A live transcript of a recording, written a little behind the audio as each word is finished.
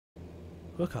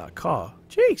Look at that car.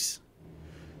 Jeez.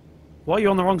 Why are you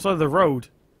on the wrong side of the road?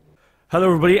 Hello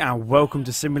everybody and welcome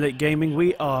to Simulate Gaming.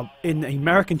 We are in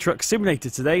American Truck Simulator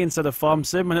today instead of Farm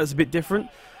Sim. I know it's a bit different,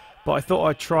 but I thought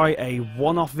I'd try a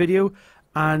one-off video.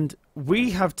 And we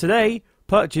have today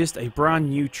purchased a brand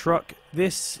new truck.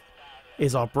 This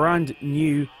is our brand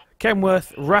new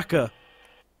Kenworth Wrecker.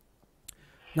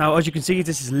 Now, as you can see,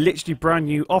 this is literally brand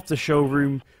new off the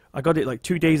showroom. I got it like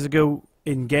 2 days ago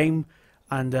in game,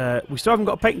 and we still haven't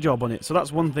got a paint job on it. So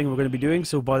that's one thing we're going to be doing.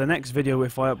 So by the next video,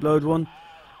 if I upload one,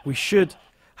 we should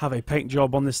have a paint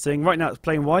job on this thing. Right now it's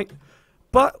plain white,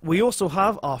 but we also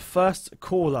have our first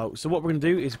call out. So what we're going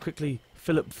to do is quickly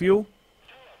fill up fuel.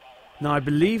 Now I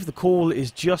believe the call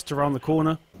is just around the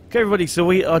corner. Okay everybody, so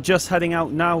we are just heading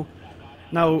out now.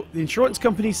 Now the insurance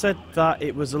company said that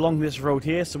it was along this road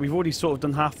here, so we've already sort of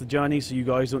done half the journey, so you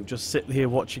guys don't just sit here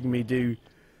watching me do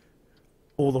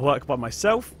all the work by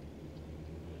myself.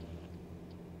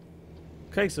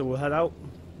 Okay, so we'll head out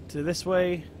to this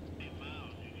way.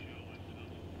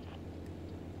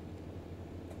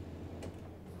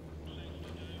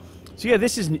 So yeah,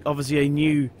 this is obviously a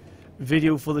new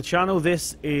video for the channel.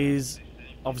 This is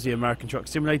obviously American Truck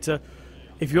Simulator.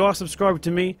 If you are subscribed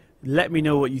to me, let me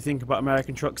know what you think about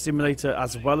American Truck Simulator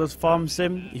as well as Farm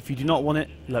Sim. If you do not want it,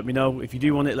 let me know. If you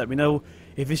do want it, let me know.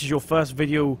 If this is your first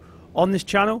video on this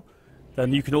channel,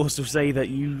 then you can also say that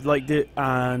you liked it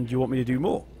and you want me to do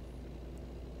more.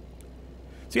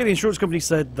 So yeah, the insurance company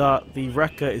said that the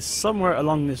Wrecker is somewhere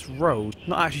along this road.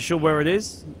 Not actually sure where it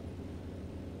is.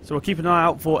 So we'll keep an eye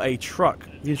out for a truck.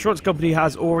 The insurance company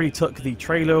has already took the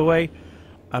trailer away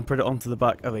and put it onto the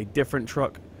back of a different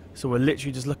truck. So we're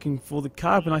literally just looking for the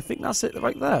cab, and I think that's it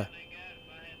right there.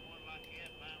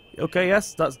 Okay,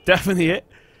 yes, that's definitely it.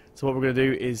 So what we're going to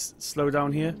do is slow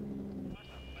down here.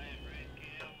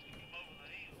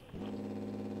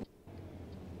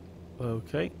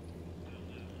 Okay.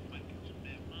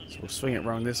 So we'll swing it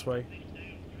around this way.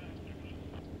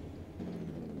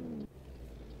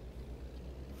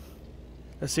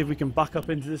 Let's see if we can back up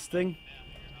into this thing.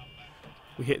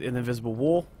 We hit an invisible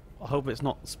wall. I hope it's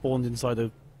not spawned inside a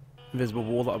invisible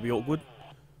wall. That would be awkward.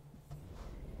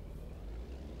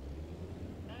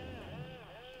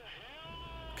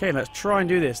 Okay, let's try and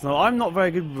do this. Now, I'm not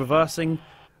very good with reversing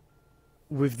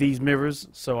with these mirrors,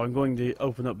 so I'm going to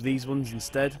open up these ones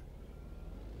instead.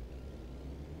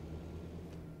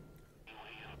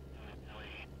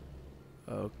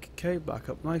 Okay, back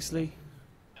up nicely.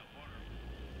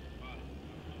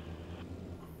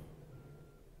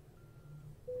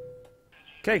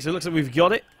 Okay, so it looks like we've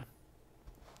got it.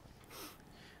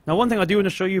 Now, one thing I do want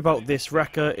to show you about this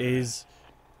Wrecker is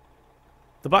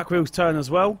the back wheels turn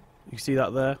as well. You see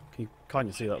that there? Can you kind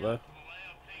of see that there?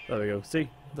 There we go. See?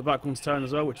 The back ones turn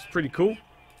as well, which is pretty cool.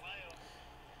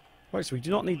 Right, so we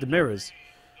do not need the mirrors.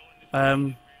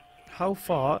 How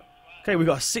far? Okay, we've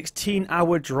got a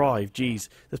 16-hour drive. Jeez.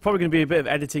 There's probably going to be a bit of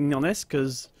editing on this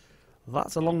because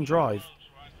that's a long drive.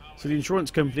 So the insurance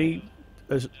company...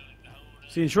 So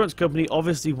the insurance company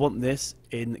obviously want this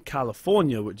in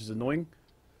California, which is annoying.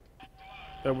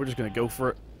 So we're just going to go for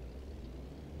it.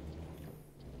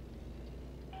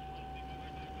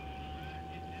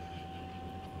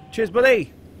 Cheers,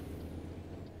 buddy!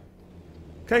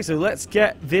 Okay, so let's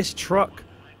get this truck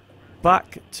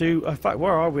back to... In fact,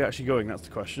 where are we actually going? That's the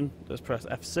question. Let's press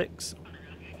F6.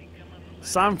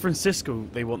 San Francisco,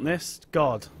 they want this?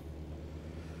 God.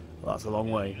 Well, that's a long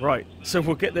way. Right, so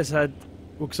we'll get this head...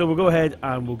 So we'll go ahead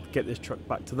and we'll get this truck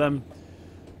back to them.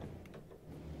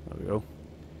 There we go.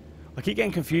 I keep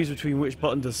getting confused between which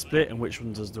button does split and which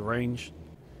one does the range.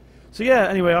 So yeah,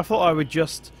 anyway, I thought I would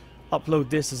just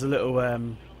upload this as a little,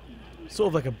 sort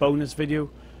of like a bonus video.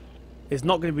 It's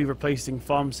not going to be replacing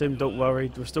Farm Sim, don't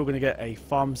worry. We're still going to get a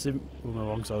Farm Sim. Oh, on the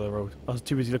wrong side of the road. I was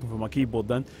too busy looking for my keyboard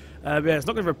then. But yeah, it's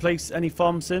not going to replace any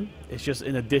Farm Sim. It's just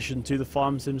in addition to the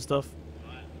Farm Sim stuff.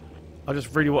 I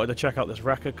just really wanted to check out this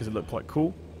Wrecker because it looked quite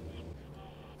cool.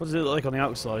 What does it look like on the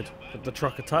outside? With the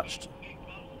truck attached?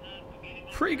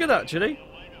 Pretty good actually.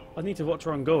 I need to watch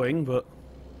where I'm going, but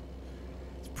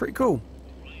it's pretty cool.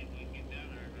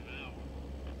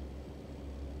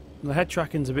 The head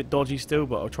tracking's a bit dodgy still,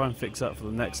 but I'll try and fix that for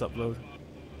the next upload.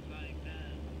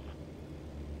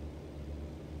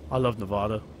 I love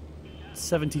Nevada.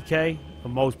 70k, or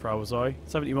miles per hour, sorry.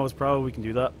 70 miles per hour, we can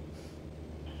do that.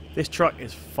 This truck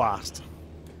is fast.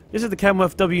 This is the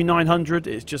Kenworth W900.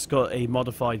 It's just got a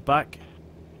modified back,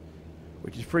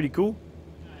 which is pretty cool.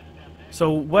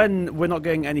 So when we're not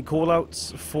getting any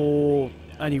callouts for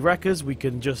any wreckers, we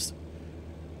can just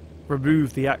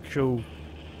remove the actual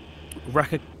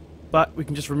wrecker back. We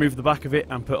can just remove the back of it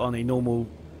and put on a normal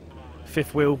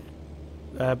fifth wheel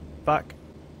back.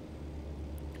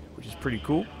 which is pretty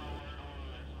cool.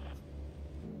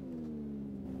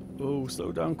 Oh,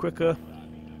 slow down quicker.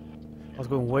 I was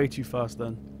going way too fast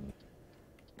then.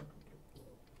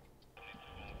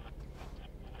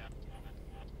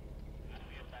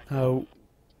 Oh.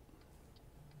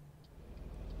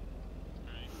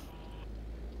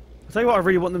 I'll tell you what I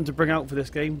really want them to bring out for this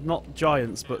game. Not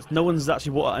giants, but no one's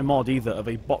actually bought a mod either of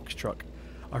a box truck.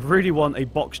 I really want a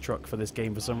box truck for this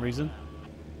game for some reason.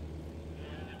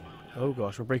 Oh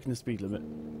gosh, we're breaking the speed limit.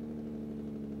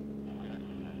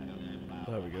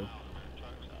 There we go.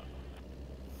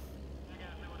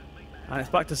 And it's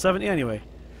back to 70 anyway.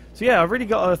 So yeah, I really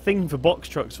got a thing for box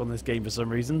trucks on this game for some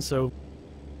reason, so...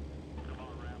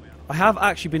 I have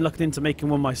actually been looking into making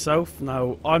one myself.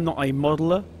 Now, I'm not a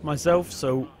modeler myself,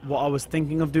 so what I was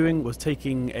thinking of doing was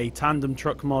taking a tandem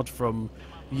truck mod from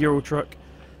Euro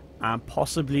and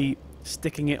possibly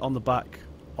sticking it on the back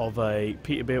of a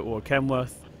Peterbilt or a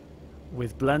Kenworth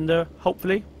with blender,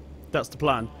 hopefully. That's the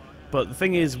plan. But the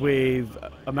thing is with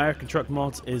American truck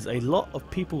mods is a lot of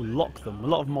people lock them. A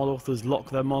lot of mod authors lock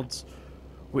their mods,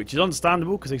 which is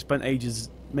understandable because they spent ages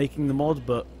making the mod,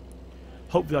 but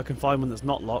hopefully I can find one that's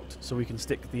not locked so we can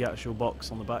stick the actual box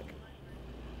on the back.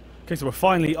 Okay, so we're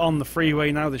finally on the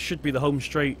freeway now. This should be the home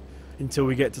straight until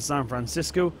we get to San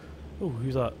Francisco. Oh,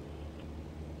 who's that?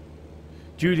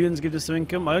 Julian's given us some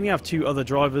income. I only have 2 other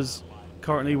drivers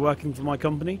currently working for my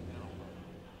company.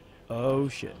 Oh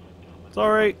shit.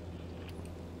 Sorry.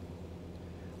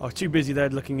 I was too busy there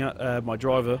looking at my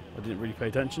driver. I didn't really pay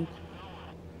attention.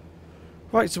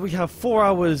 Right, so we have 4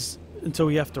 hours until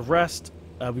we have to rest.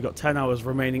 We've got 10 hours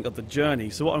remaining of the journey.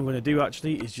 So what I'm going to do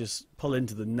actually is just pull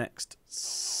into the next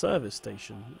service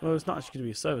station. Well, it's not actually going to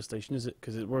be a service station, is it?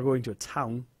 Because we're going to a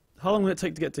town. How long will it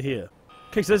take to get to here?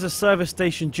 Okay, so there's a service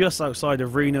station just outside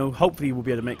of Reno. Hopefully we'll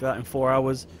be able to make that in 4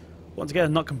 hours. Once again,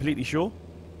 I'm not completely sure.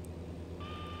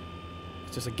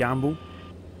 It's just a gamble.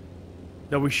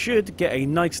 Now we should get a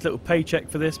nice little paycheck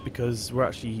for this because we're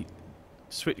actually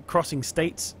crossing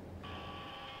states.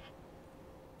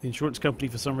 The insurance company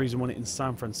for some reason want it in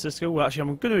San Francisco. Well, actually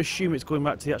I'm going to assume it's going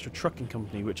back to the actual trucking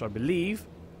company, which I believe,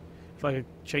 if I could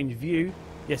change view,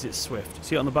 yes, it's Swift.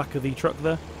 See it on the back of the truck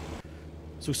there?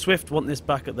 So Swift want this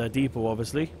back at their depot,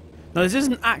 obviously. Now this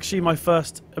isn't actually my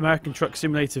first American Truck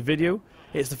Simulator video.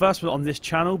 It's the first one on this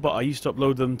channel, but I used to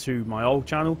upload them to my old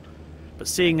channel. But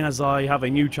seeing as I have a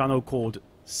new channel called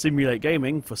Simulate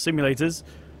Gaming for simulators,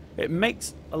 it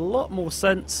makes a lot more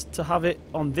sense to have it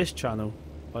on this channel,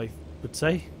 I would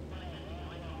say.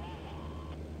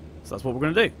 So that's what we're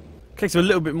going to do. Okay, so a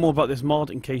little bit more about this mod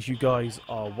in case you guys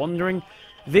are wondering.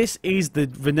 This is the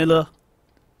vanilla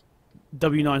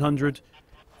W900.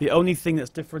 The only thing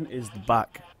that's different is the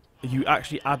back. You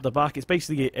actually add the back. It's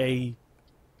basically a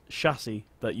chassis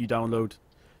that you download.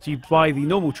 So you buy the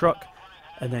normal truck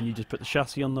and then you just put the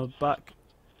chassis on the back.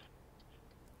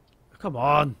 Come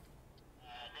on.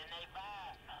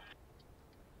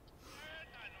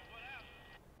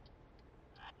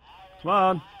 Come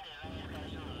on.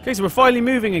 Okay, so we're finally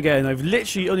moving again. I've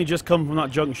literally only just come from that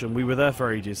junction. We were there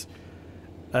for ages.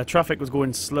 Traffic was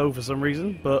going slow for some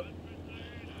reason, but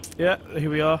yeah, here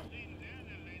we are.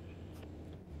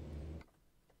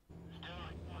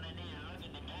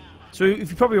 So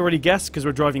if you probably already guessed, because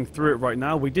we're driving through it right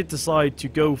now, we did decide to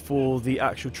go for the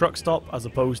actual truck stop as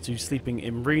opposed to sleeping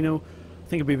in Reno. I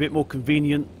think it'd be a bit more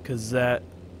convenient because the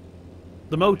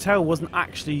motel wasn't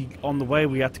actually on the way.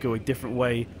 We had to go a different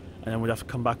way and then we'd have to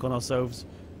come back on ourselves.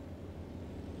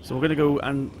 So we're going to go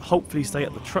and hopefully stay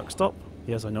at the truck stop.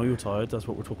 Yes, I know you're tired. That's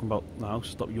what we're talking about now.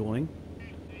 So stop yawning.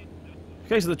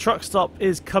 Okay, so the truck stop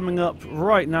is coming up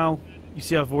right now. You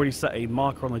see I've already set a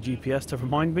marker on the GPS to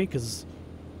remind me because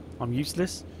I'm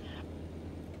useless.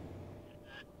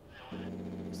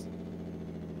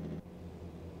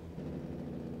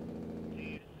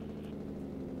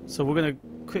 So we're going to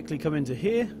quickly come into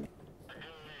here.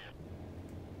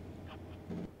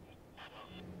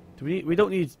 We don't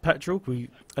need petrol.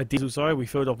 Diesel, sorry. We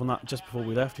filled up on that just before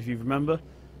we left, if you remember.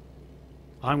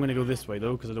 I'm going to go this way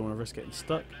though because I don't want to risk getting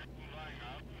stuck.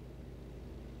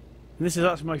 And this is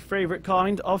actually my favourite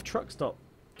kind of truck stop.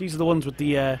 These are the ones with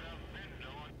the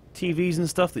TVs and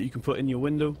stuff that you can put in your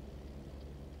window.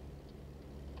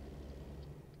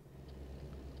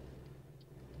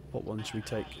 What one should we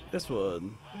take? This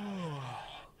one.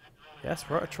 Yes,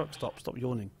 we're at a truck stop. Stop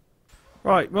yawning.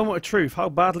 Right, moment of truth. How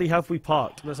badly have we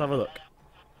parked? Let's have a look.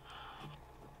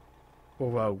 Oh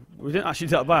wow, we didn't actually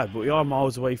do that bad, but we are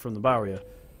miles away from the barrier.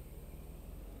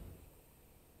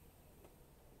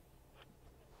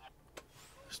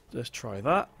 Let's try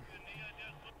that.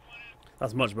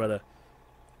 That's much better.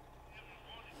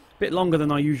 Bit longer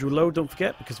than our usual load, don't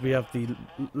forget, because we have the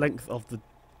length of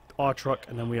our truck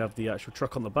and then we have the actual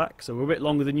truck on the back, so we're a bit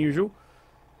longer than usual.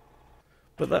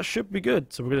 But that should be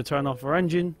good. So we're going to turn off our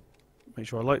engine, make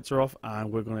sure our lights are off,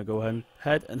 and we're going to go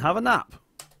ahead and have a nap.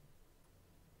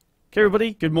 Okay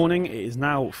everybody, good morning. It is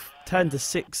now 10 to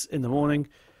 6 in the morning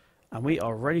and we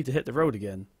are ready to hit the road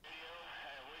again.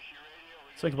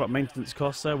 Think about maintenance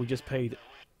costs there. We just paid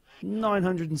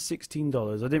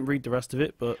 $916. I didn't read the rest of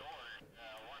it, but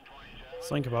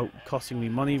think about costing me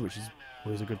money, which is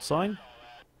always a good sign.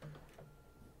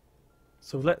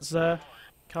 So let's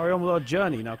carry on with our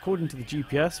journey. Now, according to the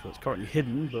GPS, well, it's currently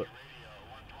hidden, but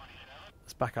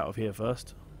let's back out of here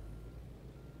first.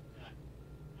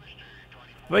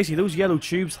 Basically, those yellow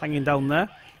tubes hanging down there.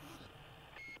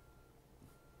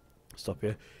 Stop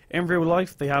here. In real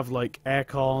life, they have like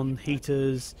aircon,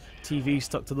 heaters, TV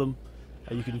stuck to them.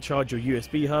 You can charge your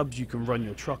USB hubs. You can run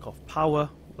your truck off power,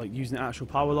 like using actual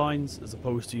power lines as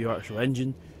opposed to your actual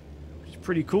engine, which is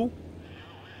pretty cool.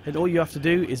 And all you have to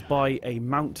do is buy a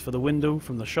mount for the window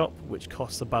from the shop, which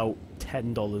costs about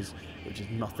 $10, which is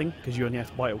nothing because you only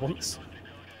have to buy it once.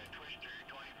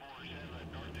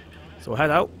 So we'll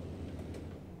head out.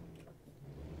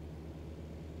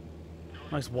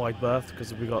 Nice wide berth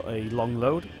because we got a long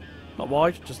load. Not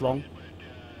wide, just long.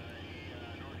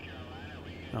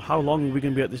 Now how long are we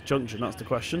going to be at this junction? That's the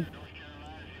question.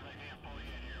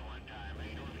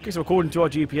 Okay, so according to our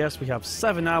GPS we have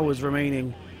 7 hours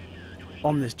remaining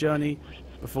on this journey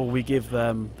before we give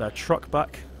them their truck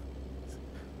back.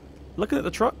 Looking at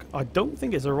the truck, I don't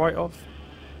think it's a write-off.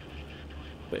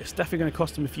 But it's definitely going to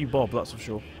cost them a few bob, that's for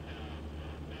sure.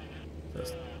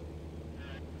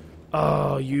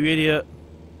 Oh, you idiot.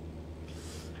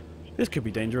 This could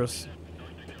be dangerous.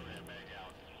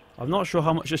 I'm not sure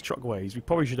how much this truck weighs. We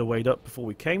probably should have weighed up before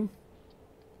we came.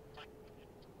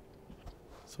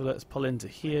 So let's pull into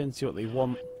here and see what they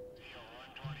want.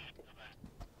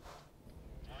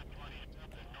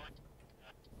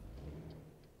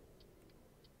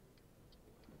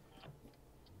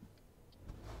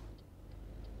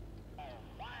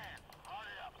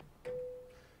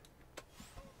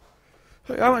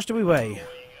 How much do we weigh?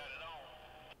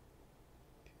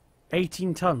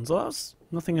 18 tons. Well, that's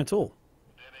nothing at all.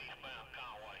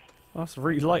 That's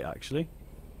really light, actually.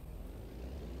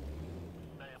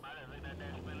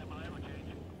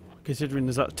 Considering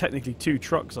there's technically 2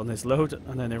 trucks on this load,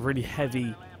 and then a really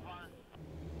heavy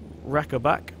wrecker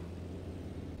back.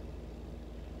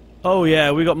 Oh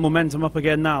yeah, we got momentum up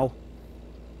again now.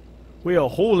 We are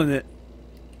hauling it.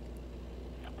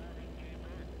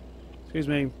 Excuse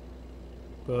me,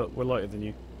 but we're lighter than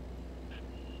you.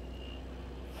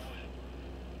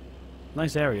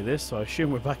 Nice area this, so I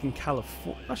assume we're back in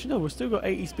California. Actually no, we've still got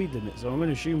 80 speed limit, so I'm going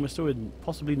to assume we're still in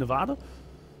possibly Nevada.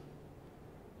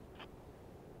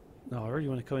 No, I really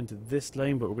want to go into this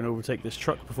lane, but we're going to overtake this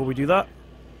truck before we do that.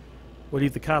 We'll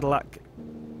leave the Cadillac.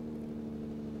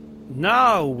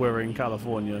 Now we're in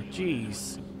California.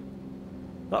 Jeez.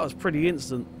 That was pretty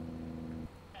instant.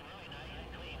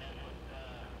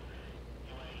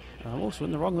 I'm also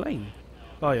in the wrong lane.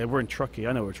 Oh yeah, we're in Truckee.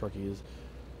 I know where Truckee is.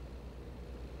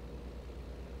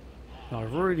 I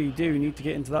really do need to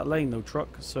get into that lane though, truck,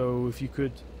 so if you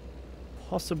could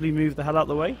possibly move the hell out of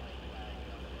the way.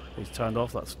 He's turned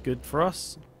off, that's good for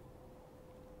us.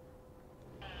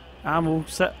 And we'll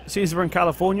set, since we're in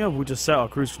California, we'll just set our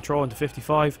cruise control into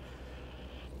 55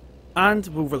 and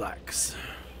we'll relax.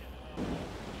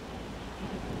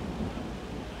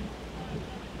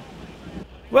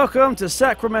 Welcome to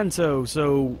Sacramento.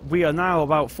 So we are now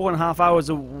about 4.5 hours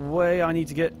away. I need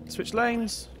to switch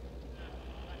lanes.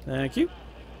 Thank you.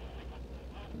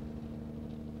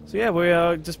 So yeah, we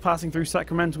are just passing through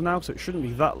Sacramento now, so it shouldn't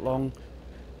be that long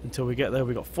until we get there.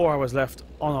 We've got 4 hours left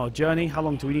on our journey. How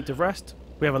long do we need to rest?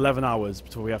 We have 11 hours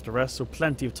before we have to rest, so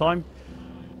plenty of time.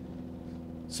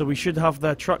 So we should have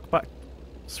their truck back.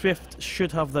 Swift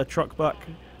should have their truck back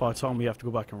by the time we have to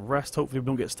go back and rest. Hopefully we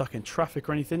don't get stuck in traffic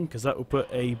or anything, because that will put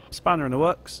a spanner in the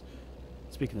works.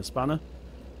 Speaking of spanner,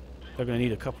 they're going to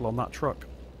need a couple on that truck.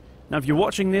 Now if you're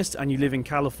watching this and you live in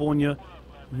California,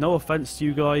 no offense to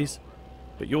you guys,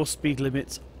 but your speed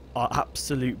limits are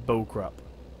absolute bullcrap.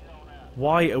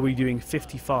 Why are we doing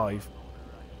 55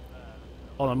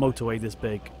 on a motorway this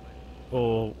big?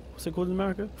 Or what's it called in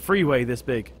America? Freeway this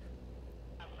big.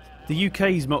 The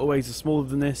UK's motorways are smaller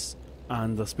than this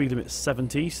and the speed limit is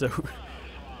 70, so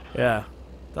yeah,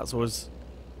 that's always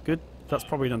good. That's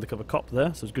probably an undercover cop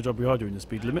there, so it's a good job we are doing the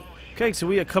speed limit. Okay, so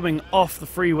we are coming off the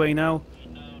freeway now.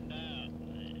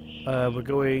 We're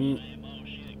going...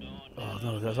 Oh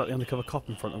no, there's that the undercover cop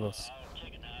in front of us.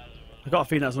 I got a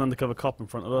feeling that's an undercover cop in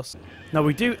front of us. Now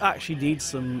we do actually need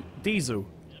some diesel.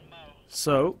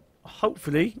 So,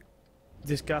 hopefully,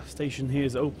 this gas station here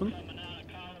is open.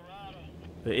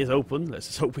 It is open. Let's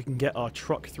just hope we can get our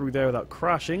truck through there without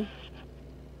crashing.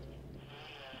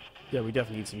 Yeah, we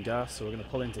definitely need some gas, so we're going to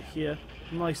pull into here.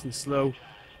 Nice and slow.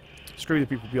 Screw the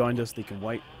people behind us, they can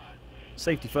wait.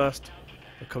 Safety first.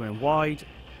 They're coming wide.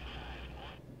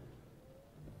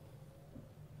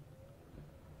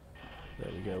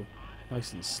 There we go.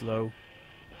 Nice and slow.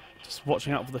 Just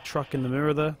watching out for the truck in the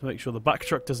mirror there to make sure the back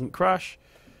truck doesn't crash.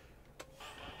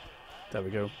 There we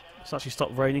go. It's actually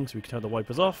stopped raining so we can turn the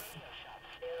wipers off.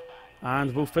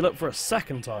 And we'll fill up for a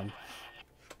second time.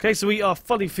 Okay, so we are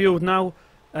fully fueled now.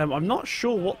 I'm not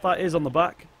sure what that is on the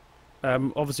back.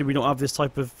 Obviously we don't have this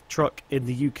type of truck in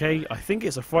the UK. I think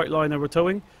it's a Freightliner we're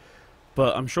towing.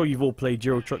 But I'm sure you've all played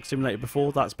Euro Truck Simulator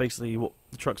before. That's basically what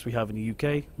the trucks we have in the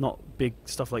UK. Not big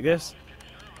stuff like this.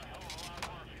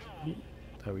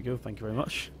 There we go, thank you very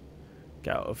much.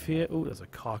 Get out of here. Oh, there's a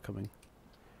car coming.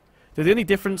 So the only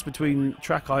difference between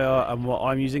Track IR and what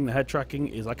I'm using, the head tracking,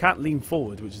 is I can't lean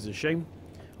forward, which is a shame.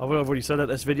 I've already said that in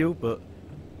this video, but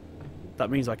that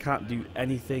means I can't do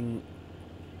anything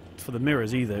for the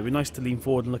mirrors either. It'd be nice to lean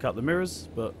forward and look out the mirrors,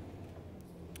 but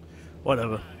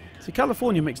whatever. See,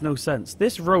 California makes no sense.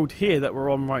 This road here that we're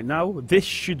on right now, this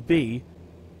should be...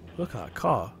 Look at that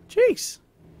car. Jeez!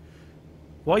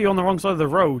 Why are you on the wrong side of the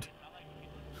road?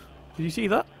 Did you see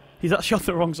that? He's actually on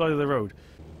the wrong side of the road.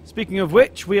 Speaking of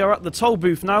which, we are at the toll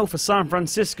booth now for San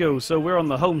Francisco, so we're on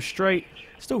the home straight.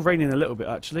 Still raining a little bit,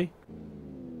 actually.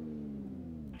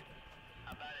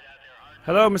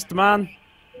 Hello, Mr. Man.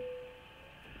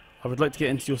 I would like to get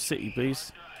into your city,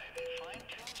 please.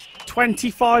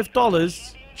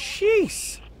 $25?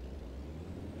 Jeez!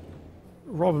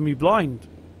 Robbing me blind.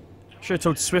 Should have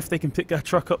told Swift they can pick their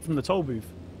truck up from the toll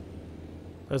booth.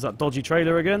 There's that dodgy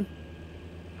trailer again.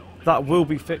 That will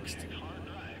be fixed.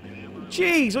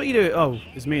 Jeez, what are you doing? Oh,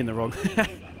 it's me in the wrong.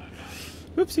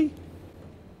 Whoopsie.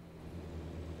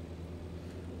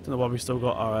 Don't know why we still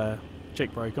got our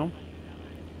jake brake on.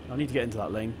 I need to get into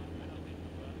that lane.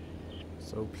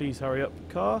 So please hurry up,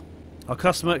 car. Our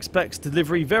customer expects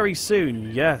delivery very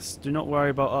soon. Yes, do not worry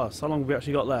about us. How long have we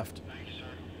actually got left?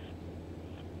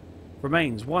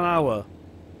 Remains 1 hour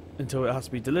until it has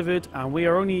to be delivered, and we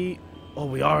are only... Oh,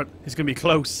 we aren't. It's going to be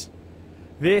close.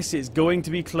 This is going to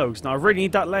be close. Now, I really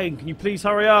need that lane. Can you please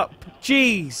hurry up?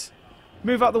 Jeez!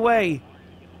 Move out the way.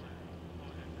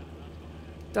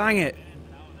 Dang it.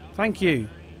 Thank you.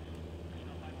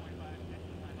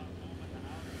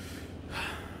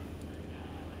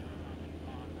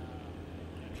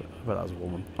 I bet that was a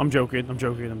woman. I'm joking. I'm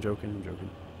joking. I'm joking. I'm joking.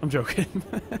 I'm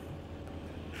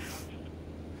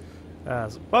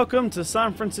joking. Welcome to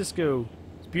San Francisco.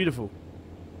 It's beautiful.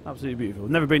 Absolutely beautiful.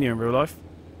 Never been here in real life.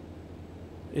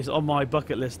 It's on my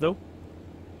bucket list though.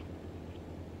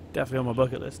 Definitely on my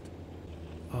bucket list.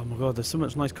 Oh my god, there's so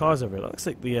much nice cars over here. That looks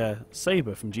like the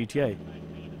Sabre from GTA.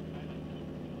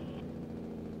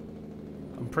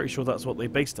 I'm pretty sure that's what they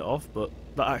based it off, but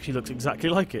that actually looks exactly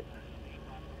like it.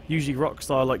 Usually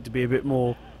Rockstar like to be a bit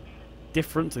more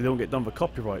different so they don't get done for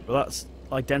copyright, but that's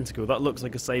identical. That looks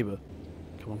like a Sabre.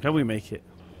 Come on, can we make it?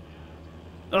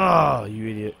 Ah, oh, you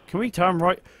idiot. Can we turn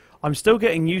right? I'm still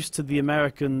getting used to the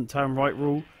American turn right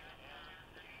rule.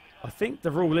 I think the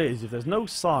rule is if there's no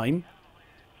sign,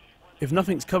 if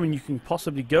nothing's coming you can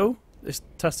possibly go. Let's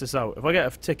test this out. If I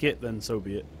get a ticket, then so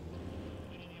be it.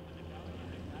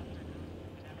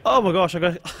 Oh my gosh, I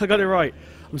got it right.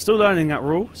 I'm still learning that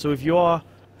rule, so if you are,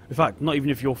 in fact, not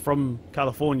even if you're from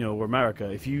California or America,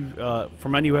 if you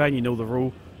from anywhere and you know the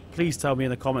rule, please tell me in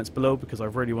the comments below because I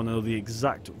really want to know the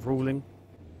exact ruling.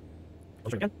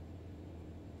 Again.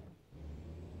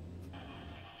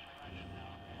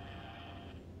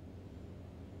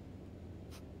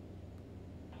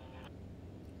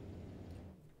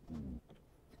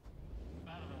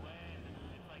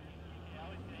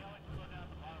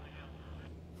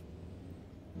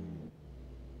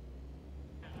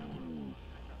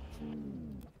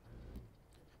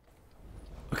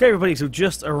 Okay everybody, so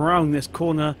just around this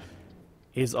corner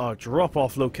is our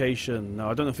drop-off location.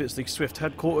 Now I don't know if it's the Swift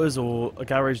headquarters or a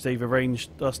garage they've arranged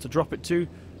us to drop it to.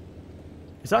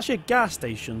 It's actually a gas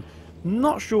station.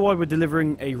 Not sure why we're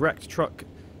delivering a wrecked truck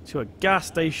to a gas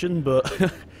station,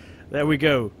 but there we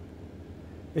go.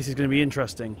 This is going to be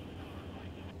interesting.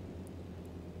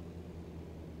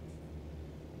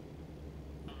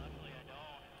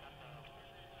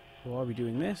 Why are we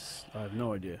doing this? I have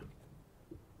no idea.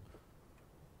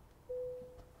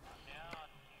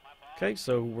 Okay,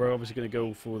 so we're obviously going to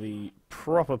go for the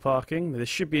proper parking. This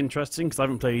should be interesting because I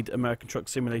haven't played American Truck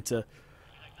Simulator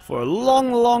for a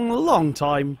long, long, long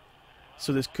time.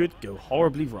 So this could go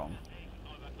horribly wrong.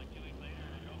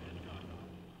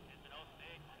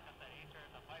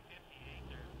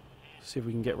 See if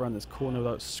we can get around this corner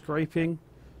without scraping.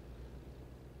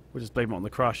 We'll just blame it on the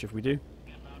crash if we do.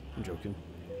 I'm joking.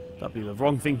 That'd be the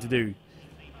wrong thing to do.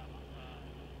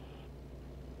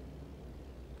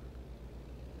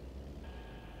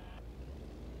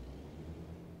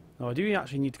 Now I do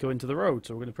actually need to go into the road,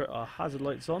 so we're going to put our hazard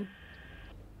lights on.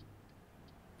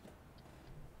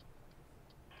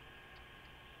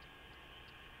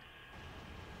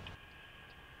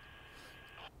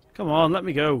 Come on, let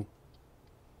me go.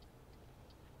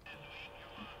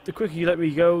 The quicker you let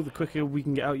me go, the quicker we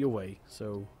can get out your way.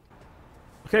 So,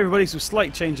 okay, everybody. So,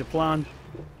 slight change of plan.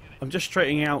 I'm just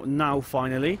straightening out now.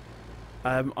 Finally,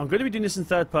 I'm going to be doing this in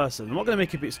third person. I'm not going to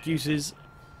make up excuses.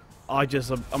 I'm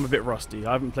a bit rusty.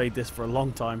 I haven't played this for a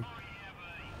long time,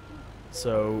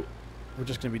 so we're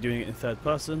just going to be doing it in third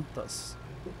person. That's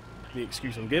the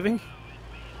excuse I'm giving.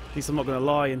 At least I'm not going to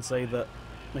lie and say that.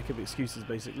 Make up excuses,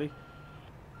 basically.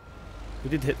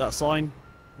 We did hit that sign.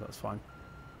 That's fine.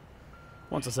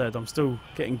 Once I said, I'm still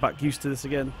getting back used to this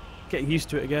again. Getting used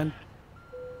to it again.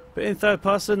 But in third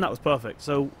person, that was perfect.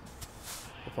 So,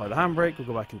 apply the handbrake. We'll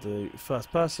go back into first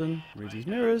person. Read these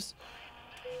mirrors.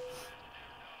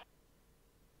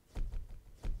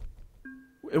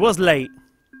 It was late.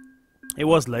 It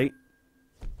was late.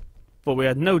 But we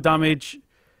had no damage.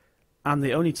 And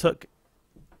they only took...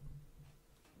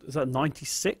 Is that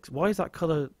 96? Why is that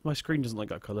colour... My screen doesn't like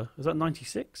that colour. Is that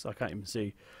 96? I can't even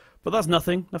see. But that's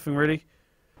nothing. Nothing really.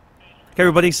 Okay,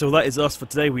 everybody, so that is us for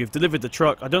today. We have delivered the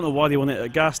truck. I don't know why they want it at a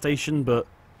gas station, but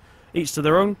each to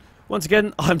their own. Once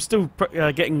again, I'm still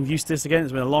getting used to this again.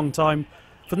 It's been a long time.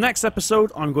 For the next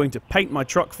episode, I'm going to paint my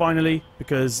truck finally,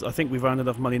 because I think we've earned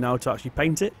enough money now to actually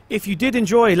paint it. If you did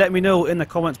enjoy, let me know in the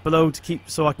comments below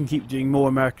so I can keep doing more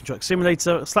American Truck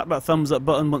Simulator. Slap that thumbs up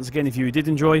button once again if you did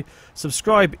enjoy.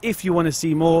 Subscribe if you want to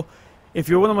see more. If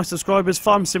you're one of my subscribers,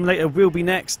 Farm Simulator will be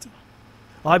next.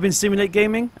 I've been Simulate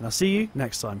Gaming, and I'll see you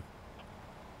next time.